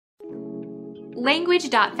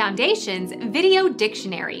Language.Foundation's Video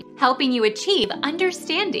Dictionary, helping you achieve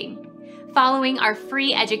understanding. Following our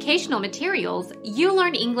free educational materials, you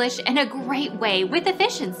learn English in a great way with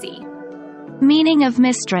efficiency. Meaning of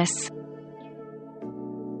mistress.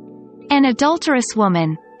 An adulterous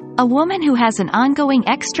woman. A woman who has an ongoing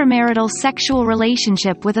extramarital sexual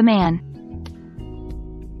relationship with a man.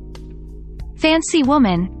 Fancy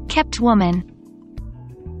woman, kept woman.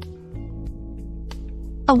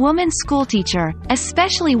 A woman schoolteacher,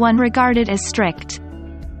 especially one regarded as strict.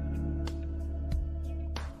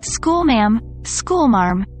 Schoolma'am,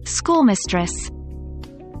 schoolmarm, schoolmistress.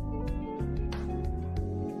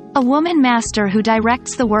 A woman master who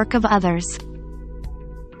directs the work of others.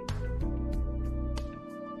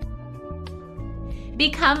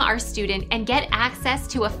 Become our student and get access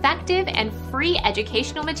to effective and free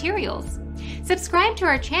educational materials. Subscribe to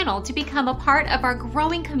our channel to become a part of our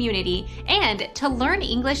growing community and to learn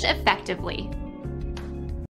English effectively.